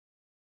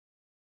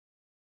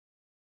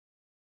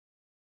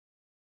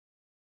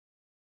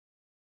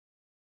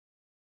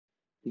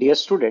Dear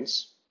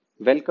students,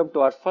 welcome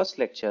to our first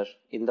lecture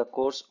in the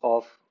course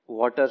of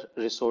Water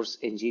Resource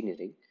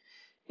Engineering,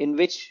 in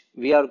which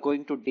we are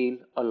going to deal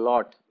a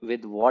lot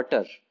with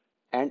water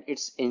and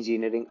its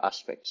engineering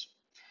aspects.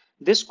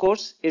 This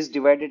course is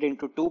divided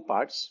into two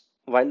parts.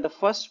 While the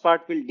first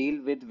part will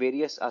deal with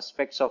various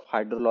aspects of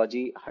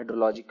hydrology,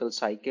 hydrological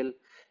cycle,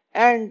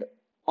 and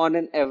on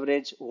an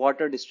average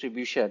water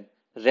distribution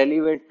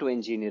relevant to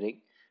engineering,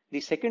 the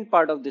second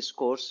part of this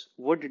course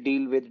would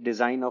deal with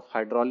design of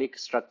hydraulic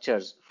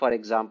structures, for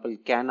example,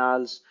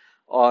 canals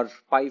or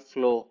pipe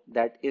flow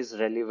that is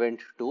relevant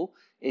to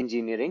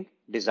engineering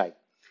design.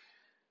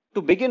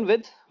 To begin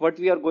with, what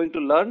we are going to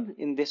learn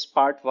in this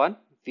part one,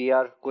 we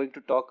are going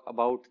to talk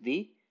about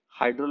the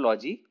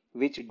hydrology,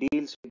 which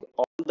deals with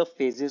all the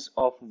phases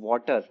of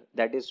water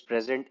that is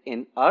present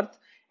in Earth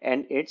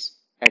and its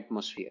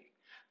atmosphere.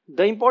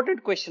 The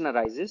important question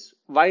arises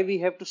why we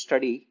have to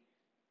study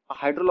a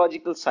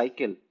hydrological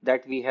cycle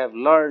that we have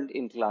learned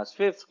in class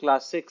 5th,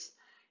 class 6th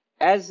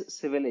as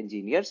civil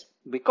engineers,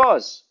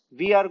 because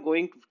we are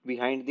going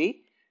behind the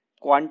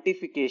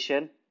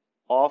quantification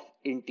of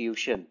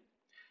intuition.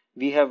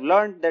 We have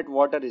learned that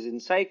water is in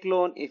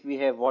cyclone. If we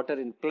have water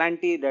in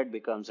plenty, that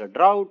becomes a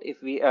drought.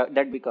 If we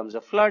that becomes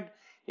a flood.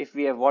 If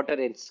we have water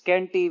in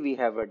scanty, we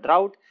have a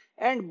drought.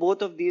 And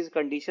both of these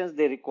conditions,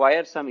 they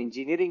require some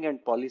engineering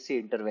and policy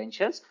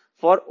interventions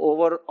for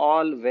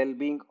overall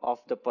well-being of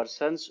the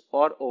persons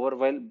or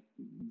overall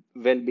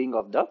well-being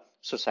of the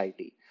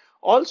society.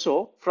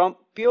 Also, from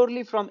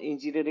purely from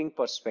engineering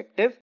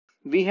perspective,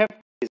 we have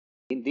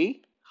in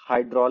the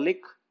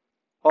hydraulic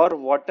or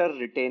water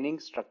retaining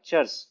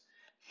structures.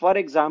 For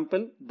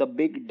example, the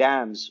big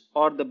dams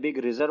or the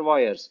big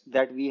reservoirs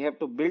that we have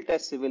to build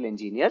as civil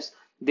engineers,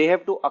 they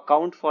have to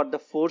account for the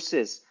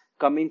forces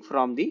coming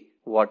from the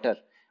water.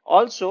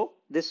 Also,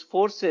 these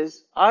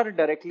forces are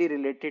directly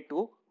related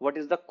to what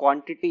is the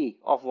quantity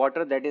of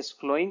water that is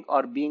flowing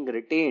or being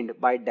retained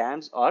by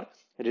dams or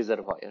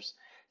reservoirs.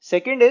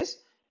 Second is,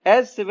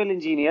 as civil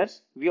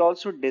engineers, we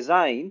also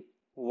design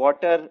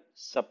water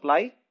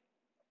supply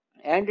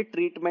and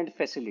treatment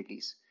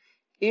facilities.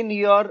 In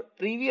your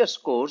previous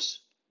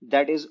course,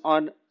 that is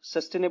on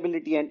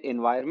sustainability and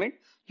environment,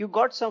 you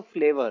got some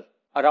flavor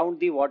around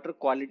the water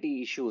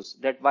quality issues,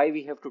 that why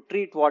we have to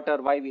treat water,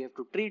 why we have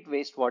to treat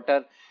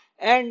wastewater,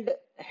 and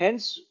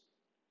hence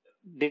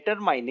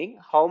determining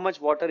how much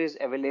water is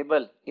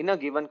available in a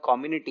given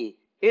community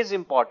is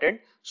important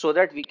so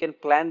that we can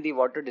plan the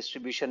water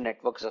distribution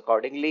networks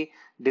accordingly,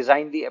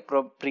 design the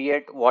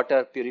appropriate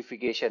water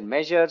purification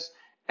measures,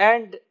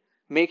 and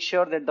make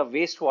sure that the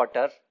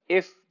wastewater,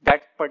 if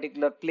that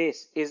particular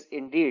place is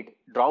indeed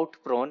drought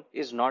prone,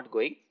 is not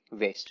going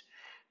waste.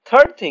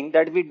 Third thing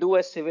that we do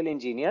as civil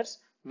engineers,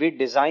 we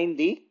design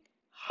the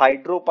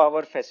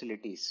hydropower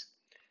facilities.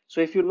 So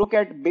if you look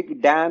at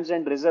big dams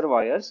and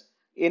reservoirs,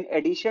 in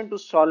addition to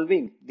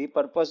solving the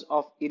purpose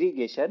of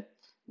irrigation,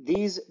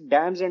 these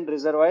dams and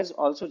reservoirs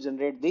also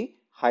generate the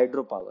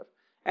hydropower.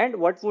 And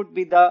what would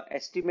be the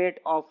estimate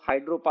of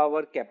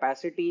hydropower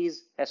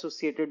capacities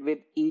associated with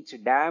each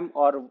dam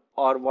or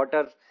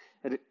water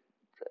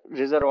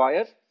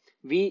reservoir?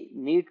 We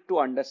need to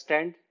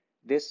understand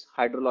this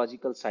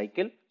hydrological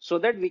cycle so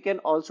that we can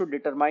also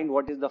determine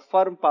what is the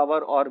firm power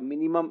or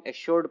minimum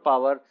assured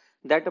power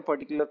that a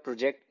particular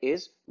project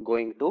is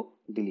going to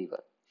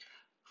deliver.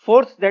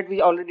 Fourth, that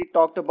we already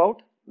talked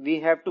about, we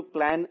have to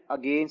plan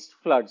against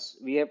floods.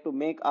 We have to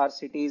make our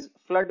cities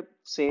flood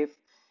safe,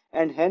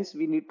 and hence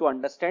we need to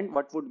understand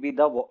what would be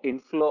the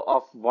inflow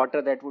of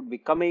water that would be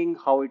coming,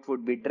 how it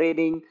would be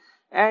draining,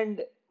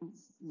 and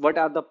what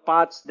are the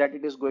paths that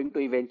it is going to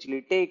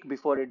eventually take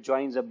before it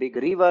joins a big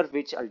river,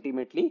 which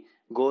ultimately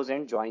goes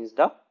and joins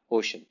the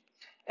ocean.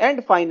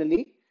 And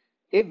finally,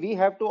 if we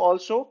have to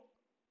also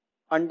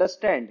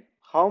understand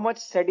how much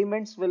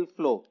sediments will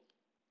flow,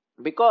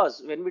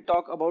 because when we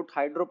talk about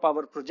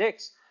hydropower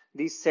projects,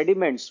 these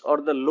sediments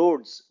or the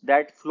loads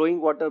that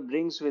flowing water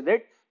brings with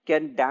it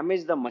can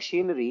damage the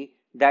machinery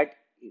that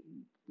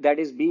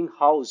is being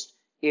housed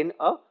in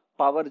a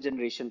power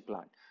generation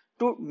plant.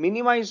 To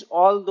minimize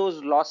all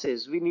those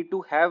losses, we need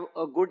to have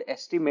a good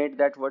estimate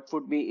that what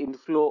would be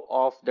inflow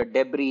of the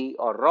debris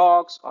or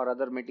rocks or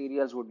other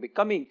materials would be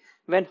coming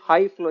when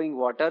high flowing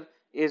water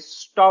is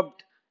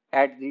stopped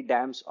at the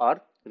dams or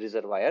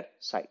reservoir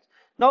sites.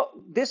 Now,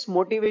 this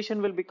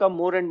motivation will become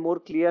more and more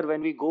clear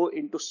when we go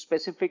into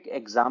specific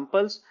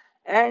examples,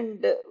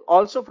 and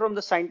also from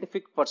the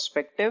scientific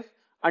perspective,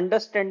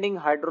 understanding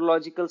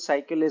hydrological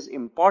cycle is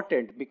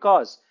important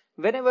because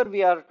whenever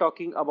we are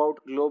talking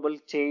about global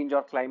change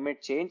or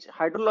climate change,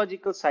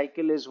 hydrological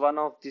cycle is one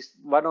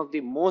of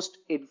the most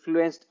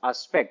influenced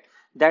aspect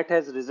that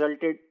has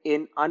resulted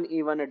in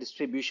uneven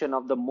distribution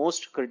of the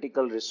most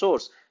critical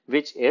resource,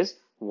 which is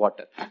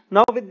water.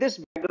 Now, with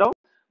this background,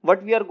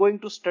 what we are going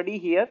to study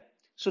here,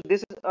 so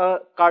this is a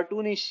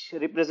cartoonish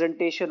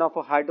representation of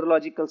a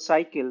hydrological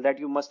cycle that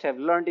you must have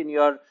learned in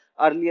your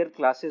earlier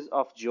classes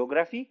of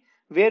geography,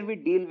 where we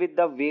deal with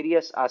the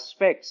various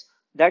aspects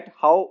that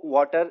how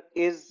water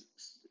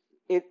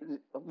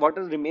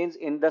remains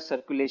in the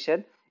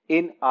circulation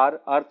in our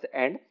earth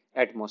and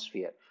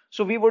atmosphere.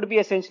 So we would be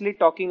essentially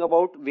talking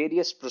about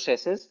various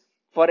processes.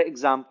 For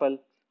example,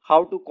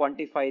 how to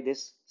quantify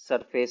this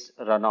surface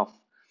runoff.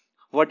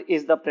 What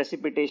is the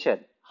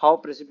precipitation? How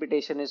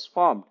precipitation is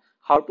formed?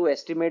 How to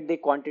estimate the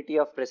quantity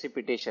of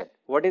precipitation?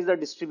 What is the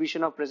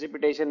distribution of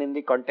precipitation in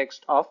the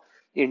context of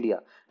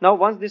India? Now,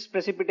 once this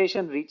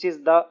precipitation reaches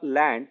the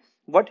land,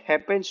 what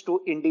happens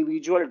to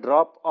individual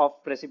drop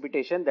of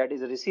precipitation that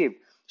is received?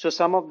 So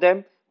some of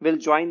them will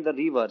join the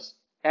rivers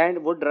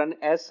and would run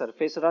as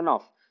surface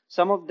runoff.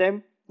 Some of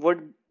them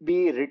would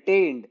be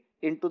retained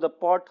into the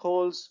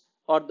potholes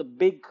or the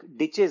big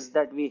ditches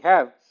that we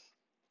have,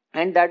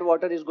 and that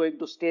water is going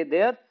to stay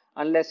there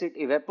unless it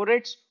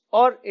evaporates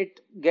or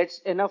it gets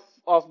enough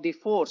of the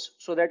force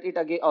so that it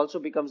again also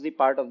becomes the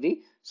part of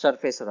the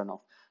surface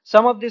runoff.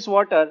 Some of this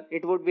water,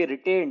 it would be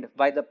retained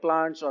by the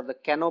plants or the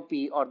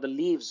canopy or the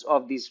leaves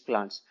of these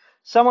plants.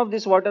 Some of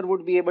this water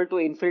would be able to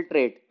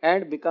infiltrate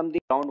and become the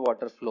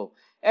groundwater flow.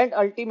 And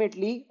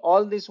ultimately,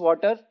 all this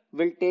water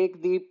will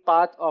take the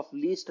path of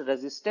least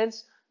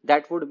resistance.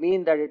 That would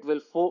mean that it will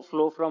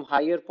flow from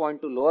higher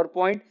point to lower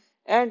point,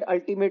 and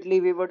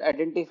ultimately we would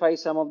identify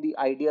some of the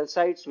ideal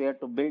sites where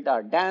to build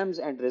our dams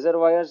and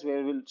reservoirs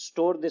where we'll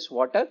store this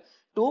water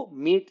to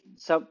meet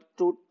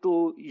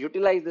to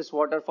utilize this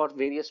water for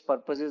various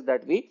purposes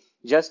that we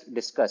just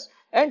discussed.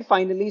 And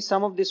finally,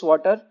 some of this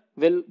water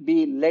will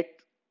be let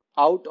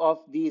out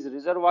of these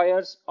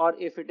reservoirs, or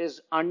if it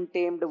is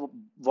untamed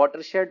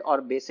watershed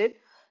or basin,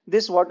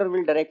 this water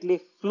will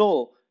directly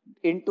flow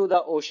into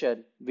the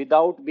ocean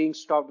without being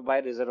stopped by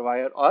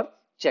reservoir or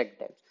check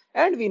dams.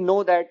 And we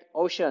know that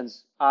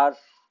oceans are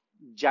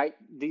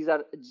these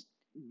are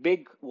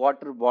big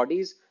water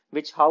bodies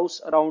which house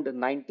around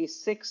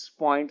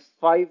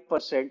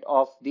 96.5%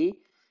 of the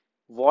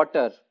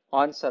water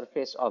on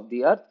surface of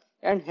the earth,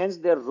 and hence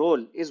their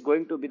role is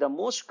going to be the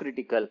most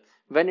critical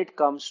when it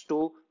comes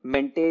to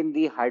maintain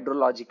the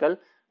hydrological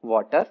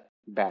water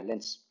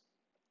balance.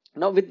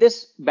 Now, with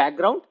this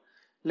background,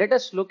 let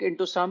us look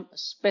into some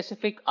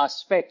specific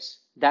aspects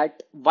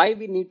that why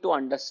we need to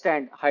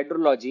understand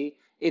hydrology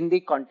in the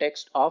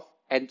context of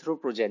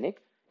anthropogenic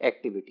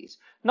activities.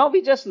 Now,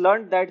 we just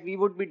learned that we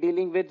would be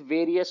dealing with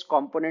various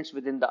components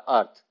within the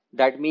earth.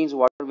 That means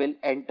water will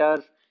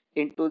enter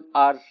into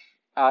our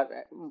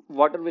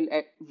water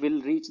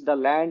will reach the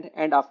land,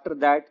 and after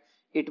that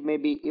it may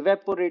be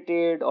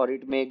evaporated or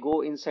it may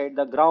go inside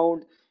the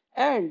ground,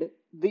 and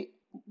the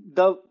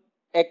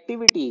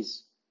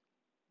activities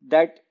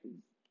that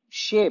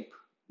shape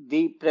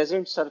the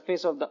present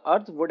surface of the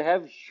earth would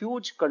have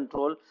huge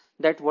control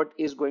that what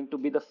is going to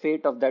be the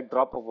fate of that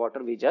drop of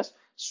water we just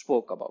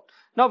spoke about.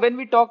 Now, when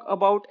we talk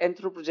about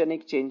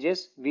anthropogenic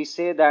changes, we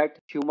say that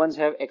humans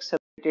have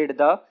accelerated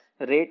the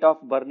rate of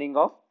burning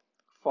of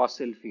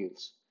fossil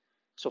fuels.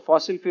 So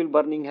fossil fuel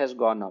burning has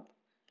gone up.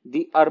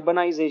 The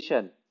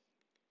urbanization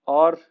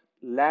or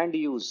land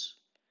use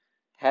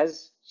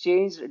has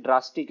changed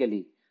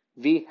drastically.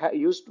 We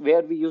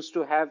used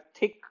to have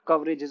thick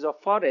coverages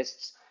of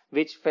forests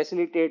which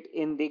facilitate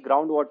in the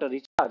groundwater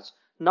recharge.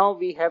 Now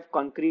we have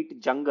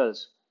concrete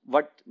jungles,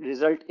 what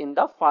result in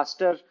the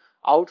faster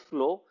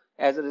outflow,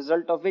 as a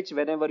result of which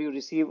whenever you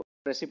receive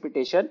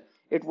precipitation,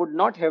 it would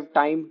not have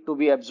time to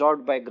be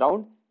absorbed by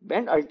ground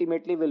and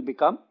ultimately will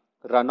become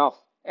runoff.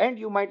 And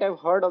you might have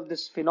heard of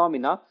this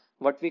phenomena,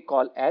 what we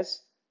call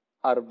as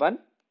urban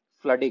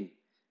flooding.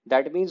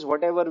 That means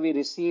whatever we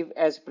receive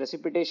as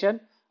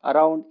precipitation,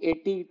 around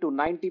 80 to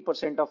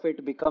 90% of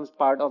it becomes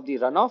part of the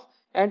runoff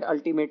and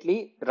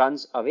ultimately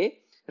runs away,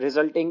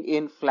 resulting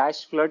in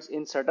flash floods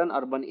in certain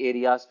urban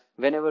areas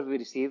whenever we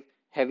receive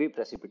heavy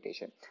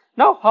precipitation.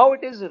 Now, how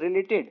it is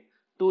related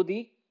to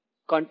the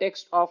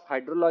context of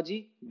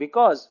hydrology?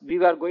 Because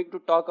we are going to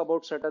talk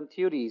about certain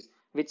theories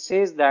which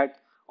says that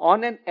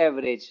on an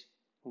average,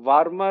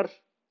 warmer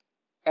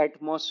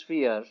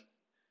atmosphere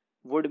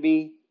would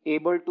be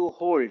able to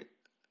hold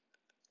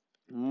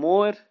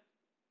more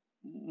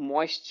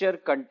moisture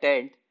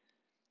content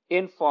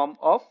in form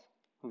of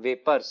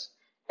vapors.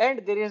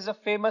 And there is a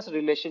famous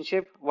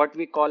relationship, what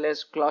we call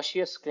as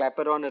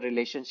Clausius-Clapeyron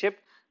relationship,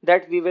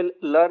 that we will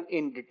learn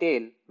in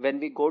detail when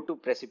we go to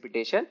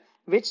precipitation,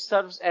 which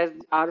serves as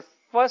our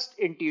first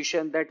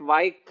intuition that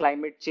why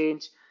climate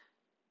change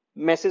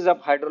messes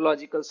up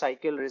hydrological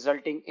cycle,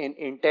 resulting in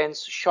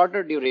intense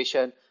shorter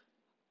duration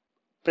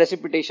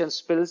precipitation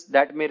spills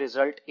that may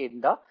result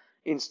in the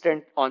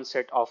instant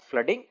onset of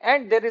flooding.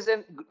 And there is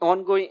an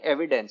ongoing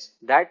evidence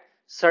that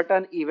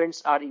certain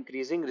events are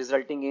increasing,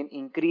 resulting in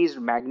increased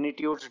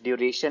magnitudes,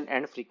 duration,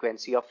 and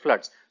frequency of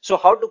floods. So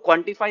how to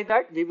quantify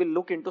that? We will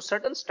look into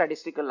certain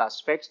statistical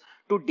aspects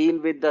to deal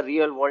with the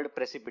real world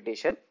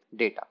precipitation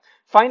data.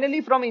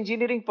 Finally, from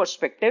engineering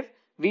perspective,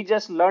 we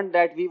just learned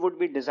that we would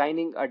be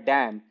designing a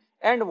dam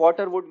and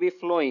water would be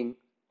flowing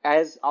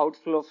as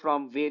outflow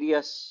from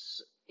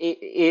various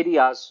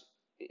areas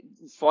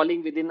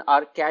falling within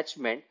our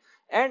catchment,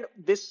 and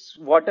this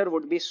water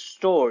would be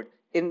stored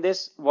in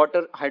this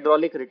water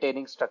hydraulic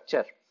retaining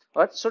structure.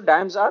 So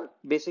dams are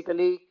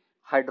basically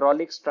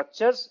hydraulic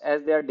structures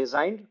as they are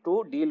designed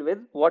to deal with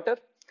water.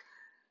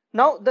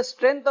 Now, the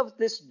strength of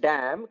this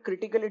dam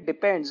critically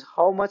depends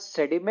how much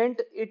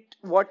sediment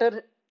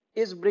water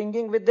is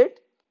bringing with it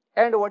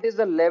and what is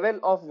the level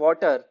of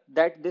water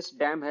that this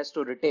dam has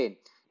to retain.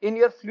 In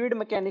your fluid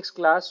mechanics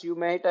class, you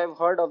might have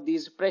heard of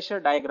these pressure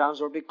diagrams,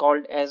 what we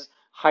called as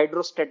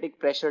hydrostatic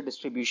pressure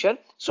distribution.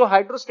 So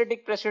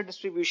hydrostatic pressure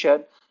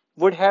distribution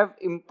would have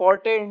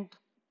important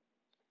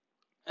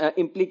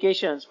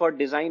implications for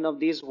design of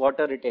these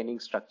water retaining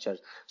structures.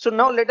 So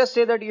now let us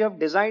say that you have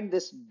designed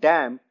this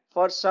dam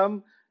for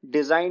some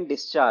design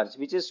discharge,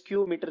 which is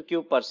Q meter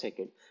cube per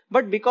second.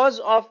 But because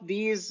of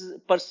these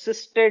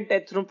persistent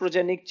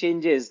anthropogenic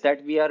changes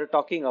that we are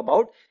talking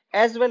about,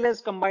 as well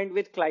as combined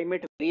with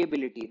climate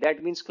variability,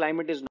 that means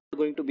climate is not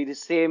going to be the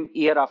same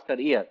year after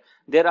year.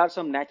 There are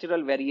some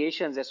natural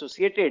variations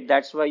associated.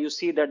 That's why you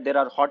see that there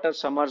are hotter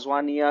summers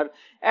one year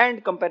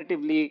and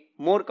comparatively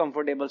more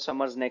comfortable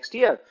summers next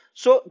year.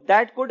 So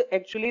that could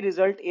actually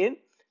result in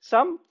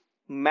some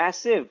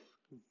massive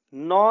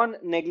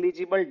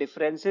non-negligible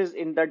differences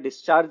in the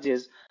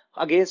discharges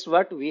against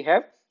what we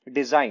have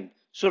designed.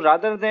 So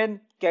rather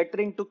than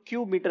catering to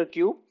Q meter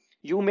cube,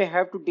 you may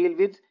have to deal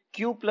with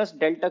Q plus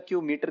delta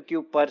Q meter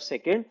cube per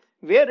second,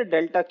 where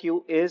delta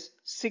Q is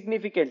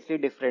significantly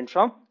different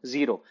from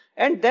zero.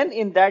 And then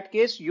in that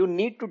case, you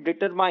need to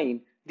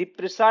determine the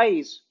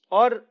precise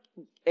or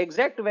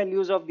exact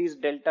values of these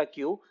delta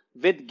Q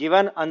with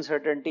given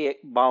uncertainty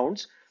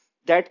bounds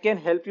that can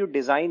help you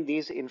design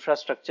these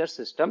infrastructure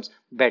systems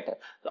better.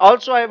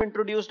 Also, I have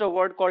introduced a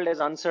word called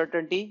as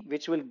uncertainty,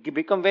 which will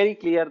become very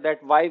clear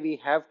that why we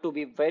have to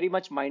be very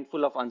much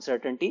mindful of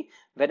uncertainty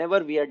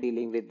whenever we are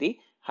dealing with the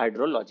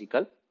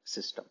hydrological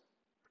system.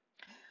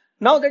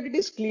 Now that it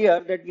is clear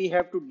that we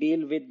have to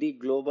deal with the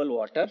global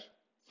water,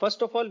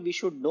 first of all, we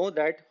should know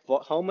that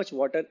how much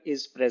water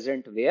is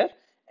present where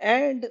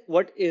and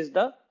what is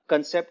the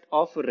concept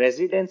of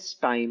residence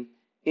time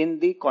in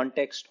the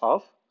context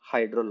of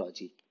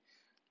hydrology.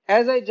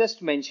 As I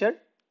just mentioned,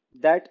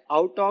 that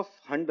out of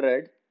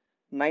 100,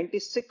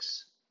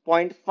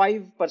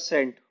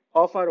 96.5%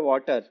 of our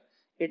water,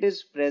 it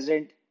is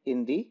present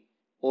in the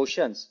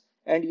oceans.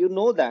 And you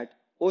know that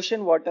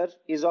ocean water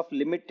is of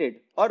limited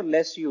or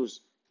less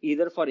use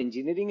either for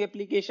engineering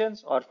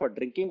applications or for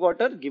drinking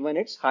water given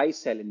its high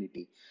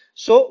salinity.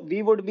 So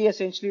we would be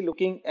essentially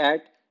looking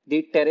at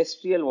the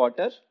terrestrial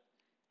water,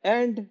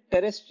 and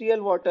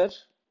terrestrial water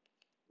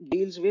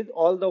deals with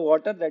all the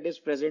water that is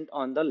present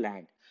on the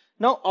land.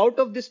 Now, out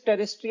of this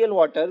terrestrial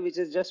water, which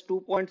is just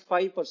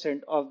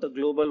 2.5% of the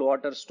global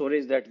water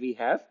storage that we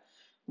have,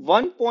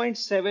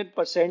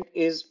 1.7%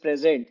 is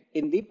present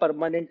in the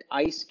permanent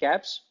ice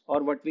caps,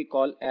 or what we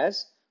call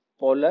as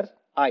polar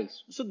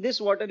ice. So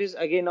this water is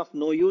again of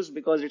no use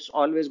because it's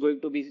always going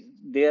to be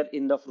there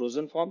in the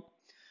frozen form.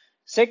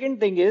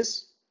 Second thing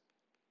is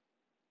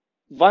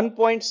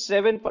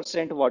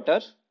 1.7%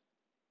 water.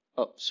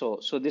 So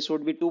this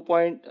would be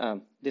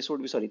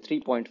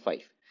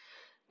 3.5.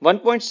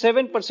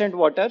 1.7%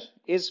 water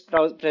is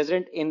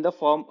present in the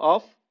form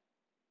of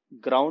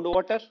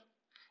groundwater,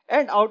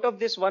 and out of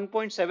this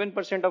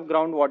 1.7% of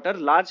groundwater,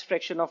 large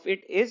fraction of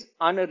it is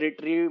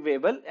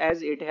unretrievable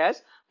as it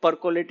has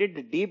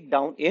percolated deep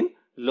down in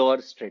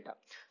lower strata.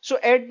 So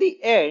at the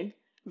end,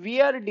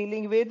 we are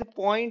dealing with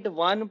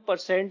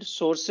 0.1%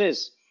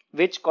 sources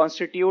which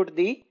constitute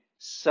the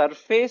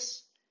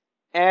surface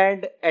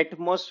and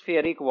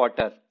atmospheric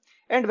water.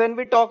 And when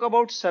we talk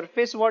about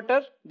surface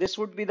water, this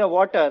would be the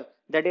water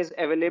that is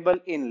available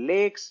in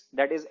lakes,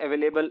 that is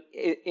available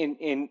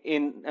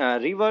in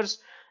rivers,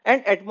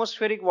 and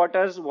atmospheric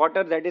waters,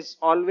 water that is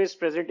always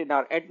present in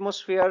our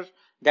atmosphere,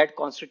 that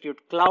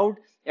constitute cloud,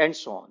 and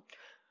so on.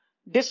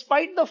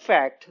 Despite the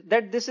fact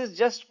that this is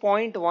just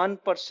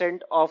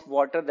 0.1% of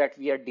water that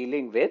we are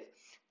dealing with,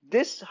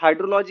 these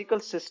hydrological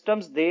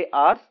systems, they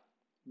are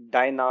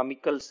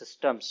dynamical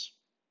systems.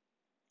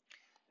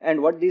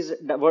 And what this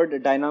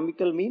word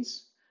dynamical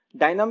means?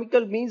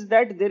 Dynamical means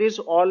that there is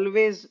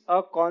always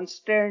a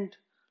constant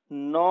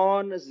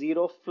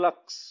non-zero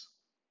flux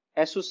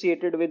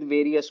associated with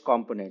various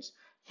components.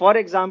 For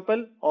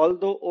example,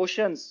 although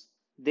oceans,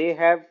 they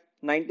have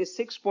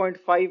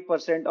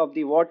 96.5% of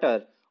the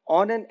water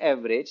on an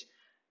average,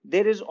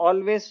 there is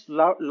always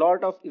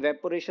lot of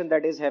evaporation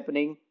that is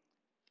happening.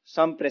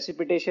 Some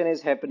precipitation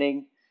is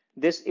happening.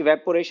 This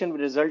evaporation will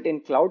result in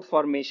cloud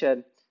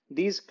formation.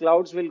 These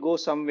clouds will go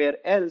somewhere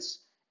else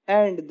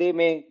and they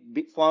may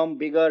form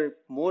bigger,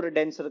 more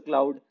denser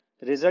cloud,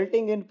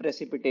 resulting in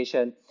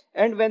precipitation.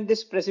 And when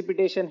this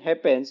precipitation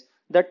happens,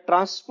 the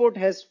transport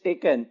has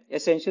taken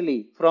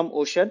essentially from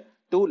ocean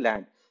to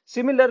land.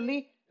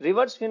 Similarly,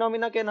 reverse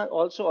phenomena can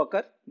also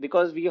occur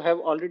because we have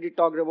already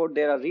talked about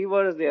there are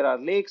rivers, there are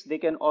lakes, they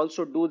can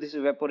also do this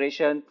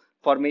evaporation,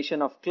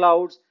 formation of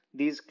clouds.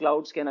 These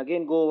clouds can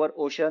again go over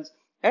oceans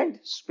and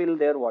spill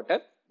their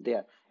water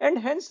there. And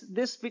hence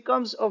this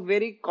becomes a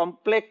very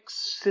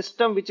complex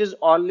system which is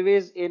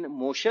always in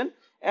motion,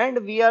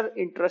 and we are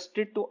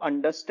interested to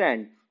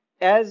understand,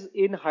 as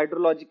in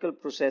hydrological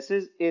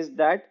processes, is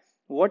that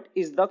what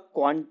is the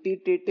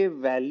quantitative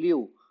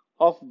value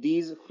of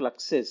these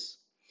fluxes.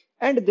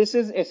 And this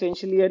is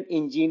essentially an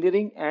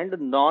engineering and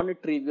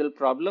non-trivial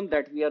problem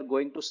that we are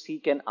going to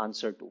seek an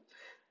answer to.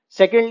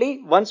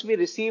 Secondly, once we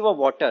receive a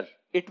water,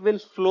 it will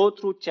flow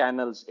through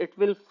channels, it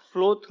will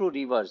flow through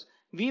rivers.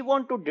 We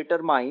want to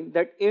determine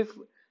that if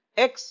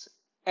X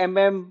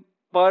mm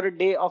per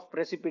day of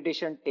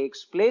precipitation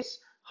takes place,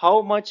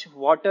 how much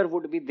water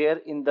would be there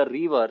in the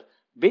river,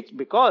 which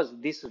because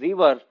this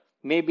river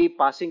may be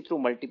passing through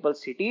multiple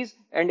cities,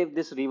 and if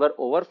this river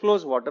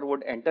overflows, water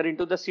would enter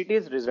into the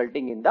cities,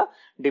 resulting in the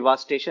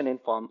devastation in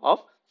form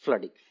of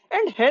flooding.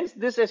 And hence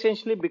this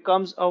essentially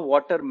becomes a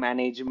water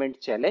management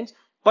challenge.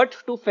 But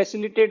to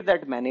facilitate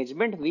that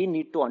management, we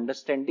need to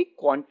understand the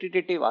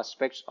quantitative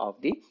aspects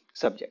of the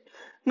subject.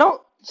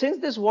 Now, since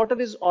this water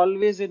is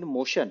always in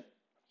motion,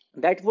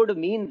 that would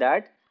mean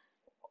that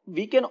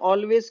we can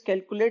always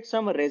calculate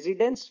some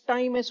residence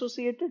time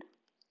associated.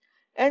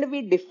 And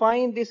we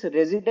define this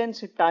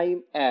residence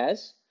time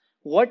as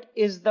what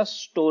is the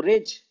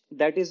storage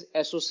that is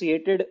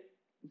associated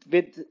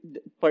with the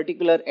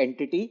particular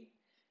entity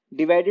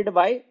divided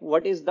by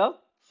what is the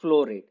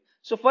flow rate.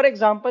 So for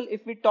example,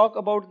 if we talk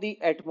about the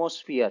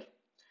atmosphere,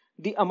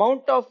 the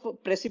amount of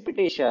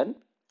precipitation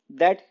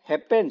that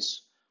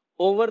happens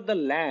over the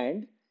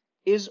land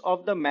is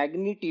of the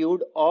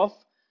magnitude of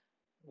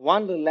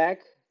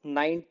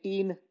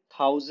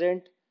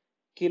 1,19,000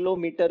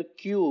 kilometer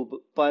cube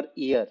per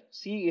year.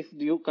 See, if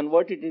you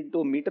convert it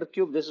into meter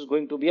cube, this is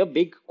going to be a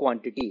big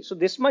quantity. So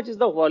this much is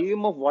the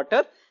volume of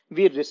water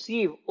we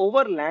receive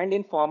over land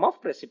in form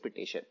of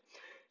precipitation.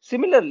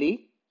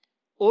 Similarly,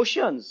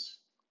 oceans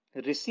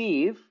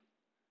receive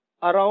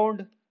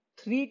around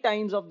 3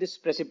 times of this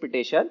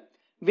precipitation,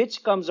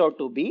 which comes out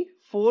to be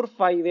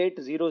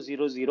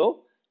 458,000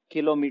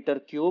 kilometer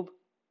cube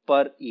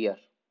per year.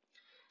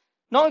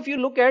 Now, if you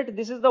look at,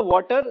 this is the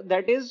water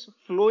that is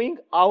flowing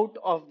out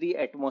of the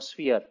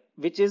atmosphere,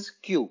 which is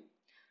Q.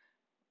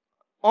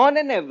 On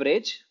an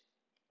average,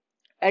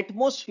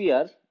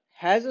 atmosphere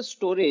has a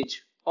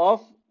storage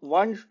of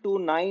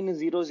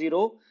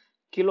 12900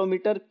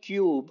 kilometer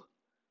cube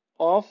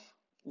of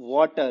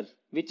water,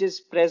 which is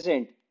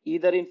present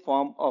either in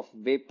form of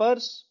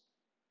vapors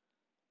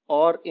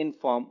or in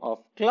form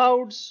of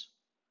clouds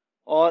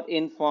or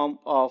in form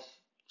of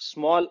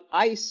small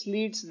ice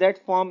sheets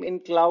that form in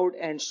cloud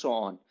and so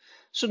on.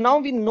 So now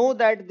we know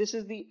that this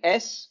is the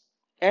S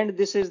and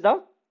this is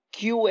the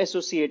Q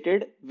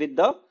associated with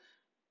the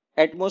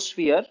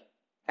atmosphere.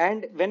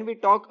 And when we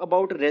talk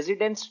about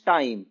residence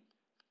time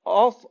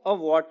of a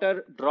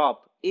water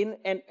drop in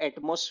an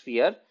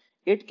atmosphere,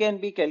 it can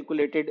be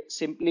calculated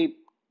simply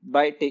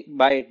by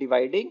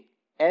dividing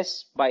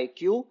S by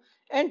Q,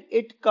 and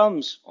it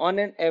comes on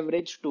an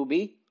average to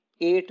be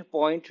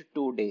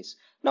 8.2 days.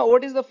 Now,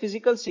 what is the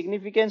physical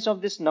significance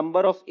of this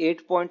number of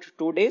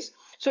 8.2 days?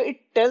 So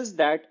it tells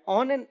that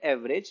on an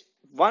average,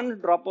 one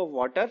drop of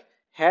water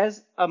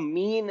has a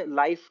mean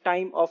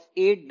lifetime of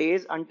 8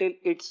 days until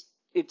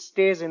it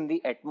stays in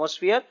the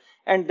atmosphere,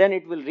 and then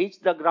it will reach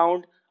the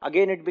ground.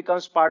 Again, it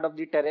becomes part of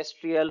the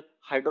terrestrial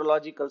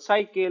hydrological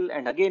cycle,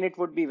 and again it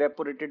would be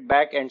evaporated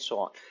back and so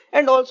on.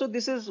 And also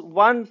this is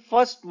one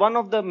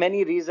of the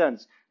many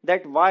reasons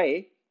that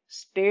why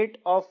state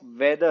of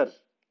weather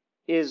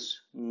is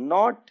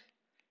not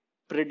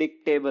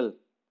predictable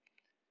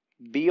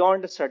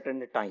beyond a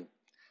certain time.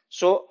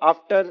 So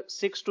after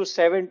 6 to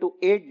 7 to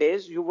 8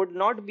 days, you would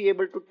not be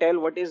able to tell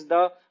what is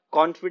the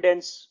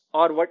confidence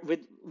or what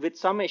with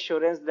some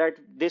assurance that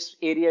this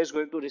area is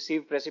going to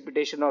receive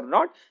precipitation or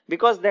not,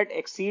 because that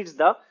exceeds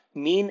the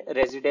mean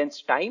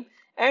residence time,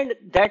 and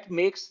that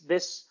makes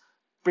this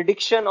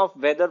prediction of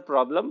weather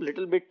problem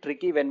little bit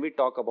tricky when we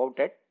talk about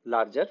at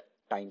larger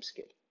time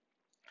scale.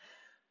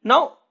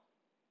 Now,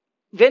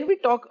 when we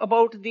talk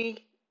about the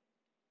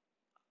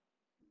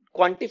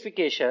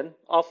quantification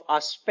of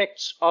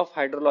aspects of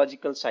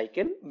hydrological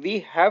cycle,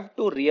 we have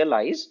to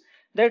realize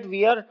that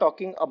we are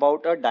talking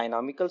about a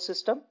dynamical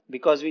system,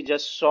 because we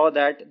just saw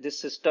that this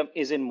system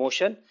is in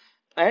motion,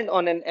 and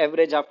on an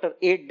average after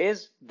 8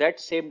 days that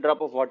same drop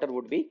of water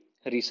would be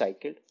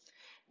recycled.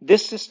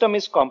 This system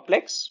is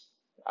complex.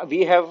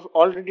 We have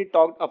already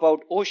talked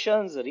about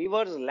oceans,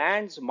 rivers,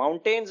 lands,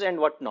 mountains and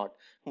whatnot.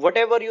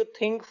 Whatever you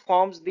think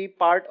forms the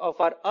part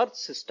of our earth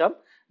system,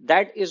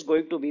 that is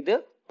going to be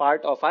the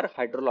part of our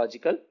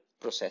hydrological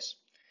process.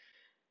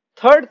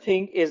 Third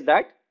thing is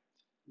that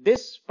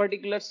this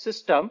particular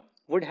system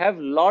would have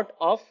lot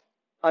of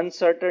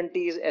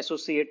uncertainties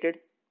associated,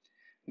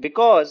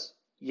 because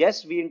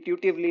yes, we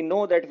intuitively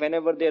know that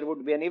whenever there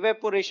would be an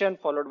evaporation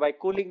followed by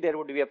cooling, there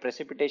would be a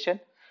precipitation.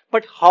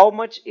 But how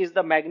much is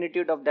the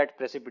magnitude of that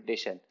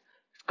precipitation?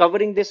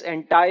 Covering this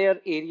entire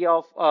area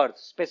of earth,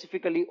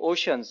 specifically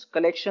oceans,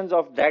 collections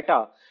of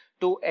data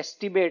to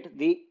estimate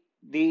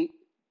the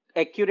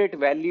accurate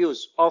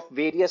values of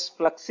various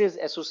fluxes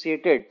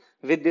associated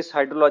with this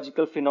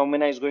hydrological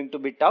phenomena is going to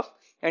be tough,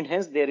 and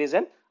hence there is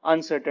an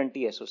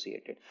uncertainty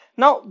associated.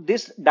 Now,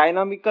 this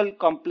dynamical,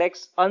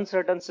 complex,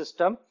 uncertain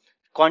system,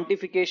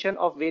 quantification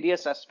of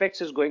various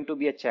aspects is going to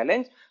be a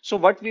challenge. So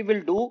what we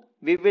will do,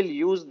 we will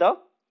use the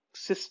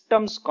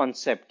systems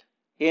concept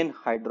in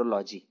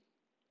hydrology.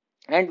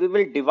 and we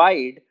will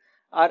divide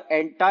our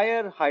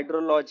entire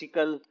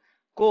hydrological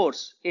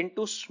course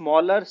into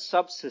smaller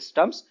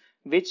subsystems,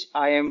 which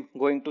I am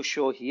going to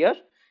show here,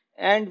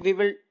 and we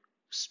will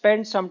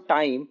spend some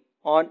time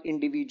on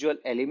individual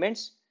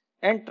elements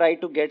and try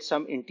to get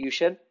some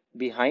intuition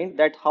behind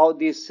that how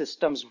these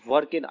systems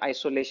work in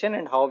isolation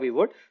and how we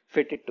would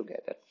fit it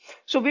together.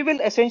 So we will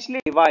essentially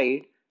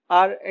divide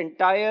our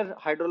entire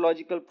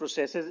hydrological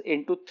processes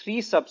into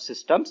three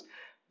subsystems.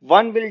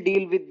 One will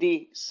deal with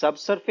the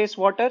subsurface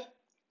water.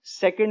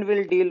 Second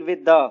will deal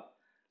with the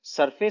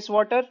surface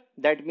water.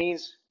 That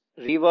means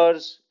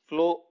rivers,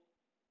 flow,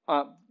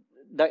 uh,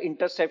 the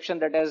interception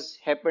that has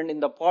happened in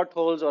the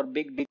potholes or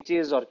big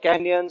ditches or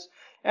canyons.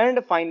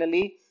 And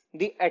finally,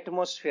 the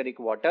atmospheric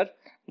water.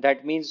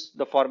 That means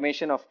the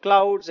formation of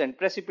clouds and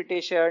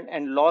precipitation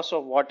and loss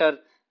of water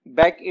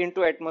back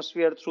into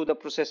atmosphere through the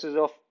processes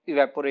of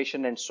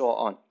evaporation and so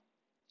on.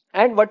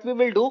 And what we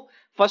will do,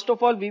 first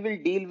of all, we will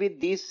deal with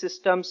these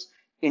systems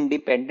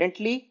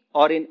independently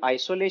or in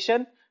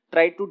isolation,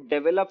 try to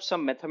develop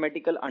some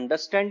mathematical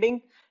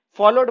understanding,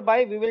 followed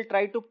by we will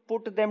try to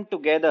put them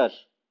together,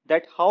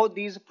 that how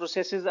these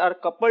processes are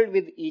coupled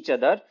with each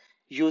other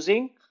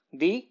using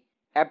the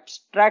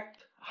abstract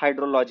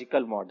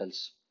hydrological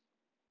models.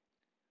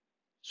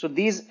 So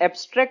these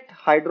abstract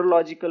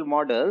hydrological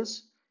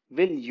models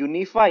will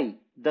unify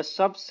the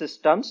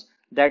subsystems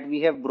that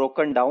we have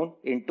broken down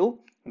into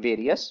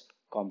various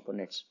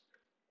components.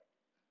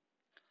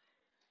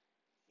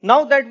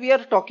 Now that we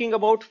are talking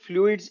about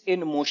fluids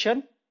in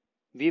motion,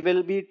 we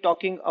will be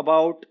talking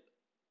about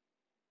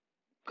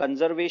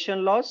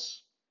conservation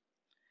laws.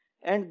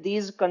 And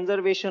these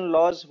conservation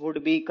laws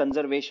would be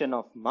conservation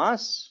of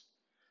mass,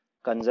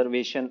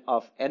 conservation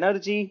of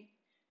energy,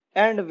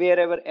 and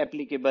wherever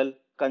applicable,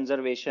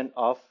 conservation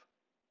of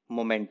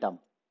momentum.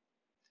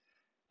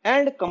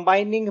 And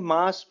combining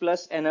mass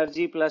plus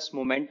energy plus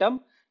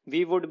momentum,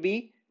 we would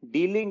be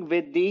dealing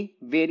with the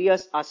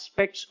various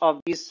aspects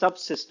of these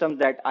subsystems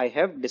that I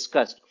have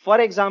discussed. For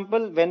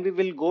example, when we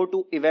will go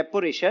to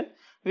evaporation,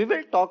 we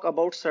will talk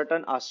about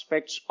certain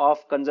aspects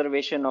of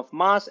conservation of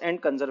mass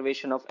and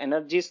conservation of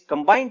energies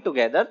combined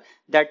together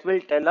that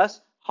will tell us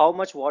how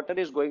much water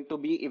is going to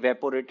be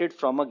evaporated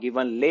from a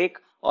given lake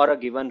or a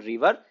given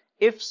river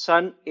if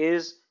sun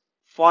is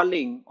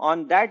falling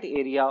on that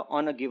area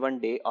on a given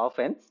day of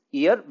an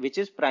year, which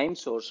is prime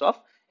source of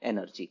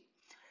energy.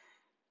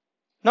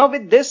 Now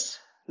with this,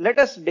 let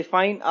us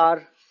define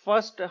our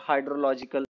first hydrological